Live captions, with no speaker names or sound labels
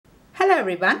Hello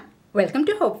everyone, welcome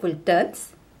to Hopeful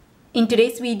Turns. In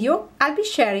today's video, I'll be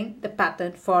sharing the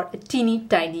pattern for a teeny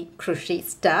tiny crochet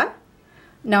star.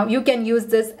 Now you can use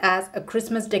this as a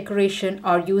Christmas decoration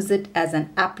or use it as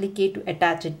an applique to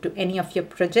attach it to any of your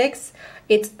projects.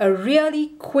 It's a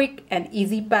really quick and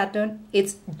easy pattern.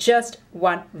 It's just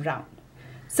one round.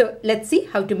 So let's see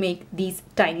how to make these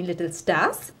tiny little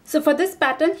stars. So for this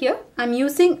pattern here, I'm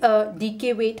using a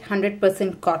DK weight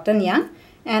 100% cotton yarn.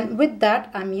 And with that,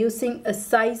 I'm using a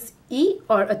size E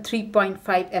or a 3.5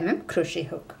 mm crochet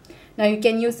hook. Now you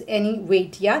can use any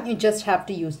weight yarn, you just have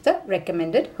to use the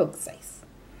recommended hook size.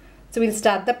 So we'll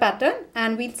start the pattern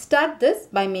and we'll start this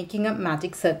by making a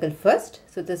magic circle first.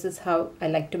 So this is how I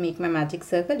like to make my magic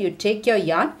circle. You take your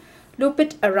yarn, loop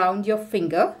it around your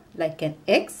finger like an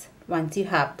X. Once you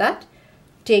have that,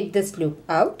 take this loop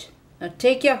out. Now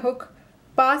take your hook,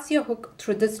 pass your hook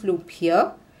through this loop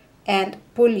here, and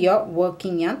pull your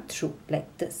working yarn through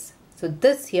like this. So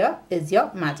this here is your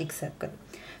magic circle.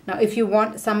 Now if you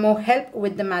want some more help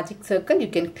with the magic circle, you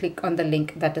can click on the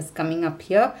link that is coming up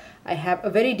here. I have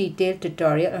a very detailed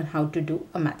tutorial on how to do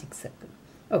a magic circle.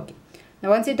 Okay,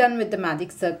 now once you're done with the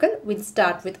magic circle, we'll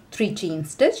start with 3 chain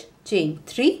stitch, chain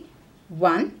 3,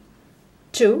 1,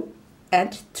 2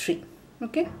 and 3.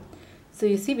 Okay, so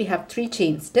you see we have 3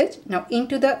 chain stitch. Now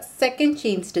into the second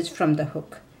chain stitch from the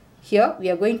hook, here we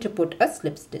are going to put a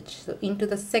slip stitch. So into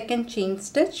the second chain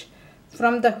stitch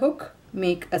from the hook,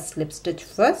 make a slip stitch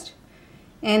first,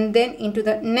 and then into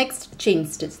the next chain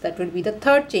stitch, that will be the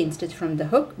third chain stitch from the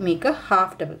hook, make a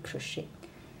half double crochet.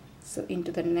 So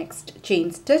into the next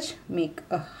chain stitch, make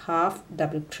a half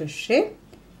double crochet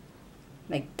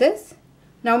like this.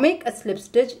 Now make a slip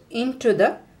stitch into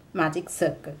the magic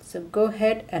circle. So go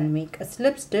ahead and make a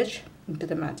slip stitch into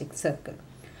the magic circle.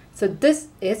 So this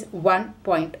is one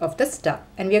point of the star,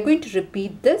 and we are going to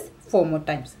repeat this 4 more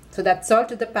times. So that's all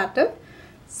to the pattern.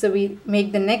 So we'll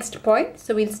make the next point.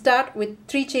 So we'll start with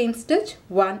 3 chain stitch,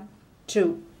 1,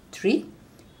 2, 3,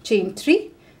 chain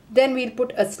 3. Then we'll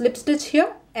put a slip stitch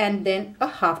here and then a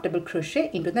half double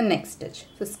crochet into the next stitch.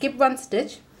 So skip 1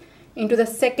 stitch, into the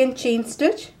second chain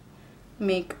stitch,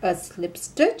 make a slip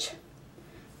stitch,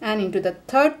 and into the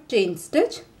third chain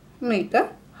stitch, make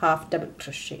a half double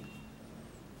crochet.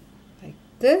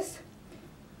 This,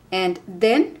 and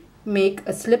then make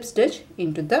a slip stitch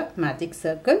into the magic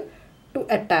circle to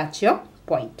attach your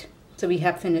point. So we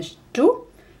have finished 2.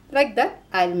 Like that,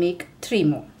 I'll make 3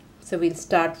 more. So we'll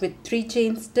start with 3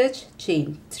 chain stitch,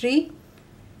 chain 3,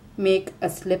 make a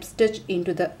slip stitch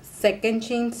into the second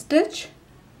chain stitch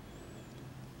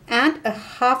and a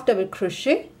half double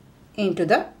crochet into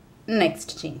the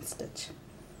next chain stitch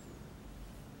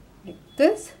like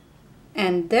this,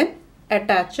 and then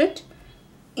attach it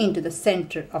into the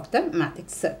center of the magic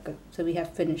circle. So we have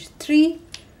finished 3.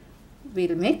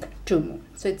 We'll make 2 more.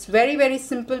 So it's very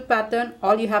simple pattern.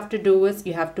 All you have to do is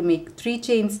you have to make 3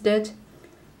 chain stitch,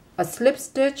 a slip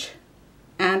stitch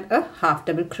and a half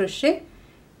double crochet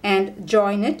and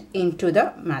join it into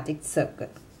the magic circle.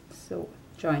 So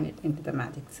join it into the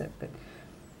magic circle.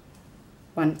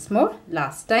 Once more,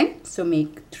 last time. So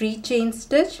make 3 chain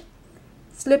stitch,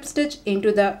 slip stitch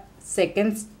into the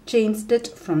second chain stitch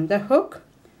from the hook,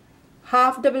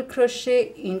 half double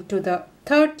crochet into the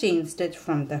third chain stitch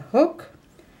from the hook.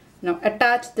 Now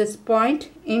attach this point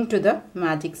into the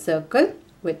magic circle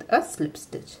with a slip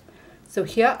stitch. So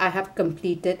here I have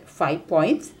completed 5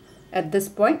 points. At this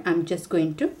point, I'm just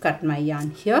going to cut my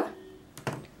yarn here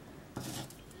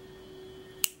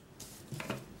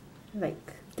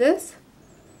like this,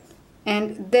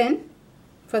 and then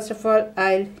first of all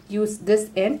I'll use this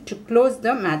end to close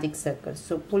the magic circle.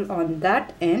 So pull on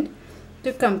that end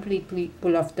to completely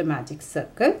pull off the magic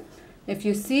circle. If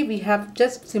you see, we have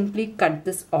just simply cut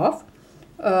this off.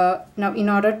 Now in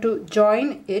order to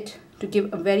join it to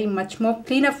give a much more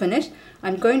cleaner finish,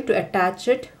 I'm going to attach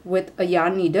it with a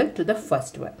yarn needle to the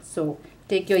first one. So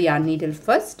take your yarn needle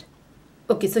first.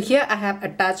 Okay, so here I have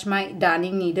attached my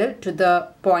darning needle to the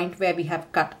point where we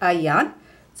have cut our yarn.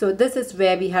 So this is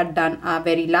where we had done our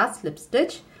very last slip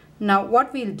stitch. Now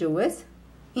what we'll do is,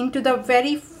 into the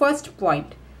very first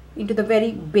point, into the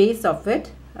very base of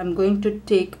it, I'm going to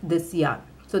take this yarn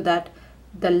so that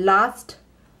the last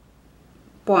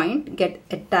point get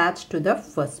attached to the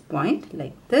first point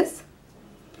like this,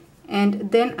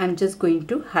 and then I'm just going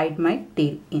to hide my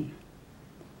tail in.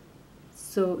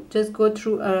 So just go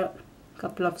through a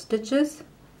couple of stitches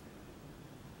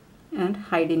and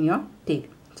hide in your tail.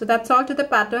 So that's all to the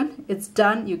pattern. It's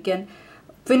done. You can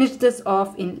finish this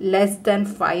off in less than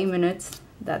 5 minutes.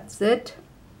 That's it.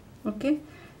 Okay,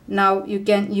 now you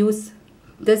can use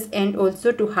this end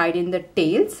also to hide in the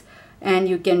tails, and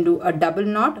you can do a double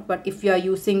knot, but if you are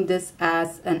using this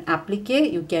as an applique,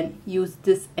 you can use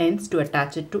this ends to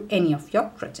attach it to any of your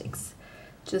projects.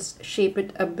 Just shape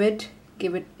it a bit,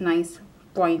 give it nice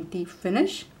pointy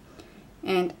finish,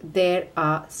 and there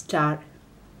our star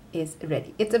is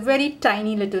ready. It's a very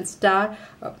tiny little star.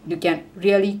 You can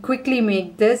really quickly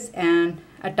make this and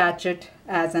attach it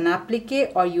as an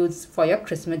applique or use for your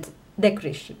Christmas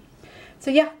decoration. So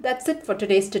yeah, that's it for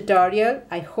today's tutorial.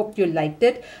 I hope you liked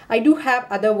it. I do have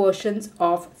other versions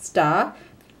of star,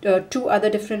 2 other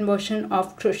different versions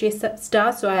of crochet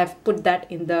star, so I have put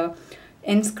that in the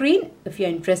end screen. If you're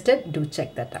interested, do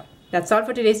check that out. That's all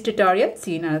for today's tutorial.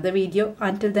 See you in another video.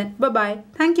 Until then, bye bye.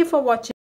 Thank you for watching.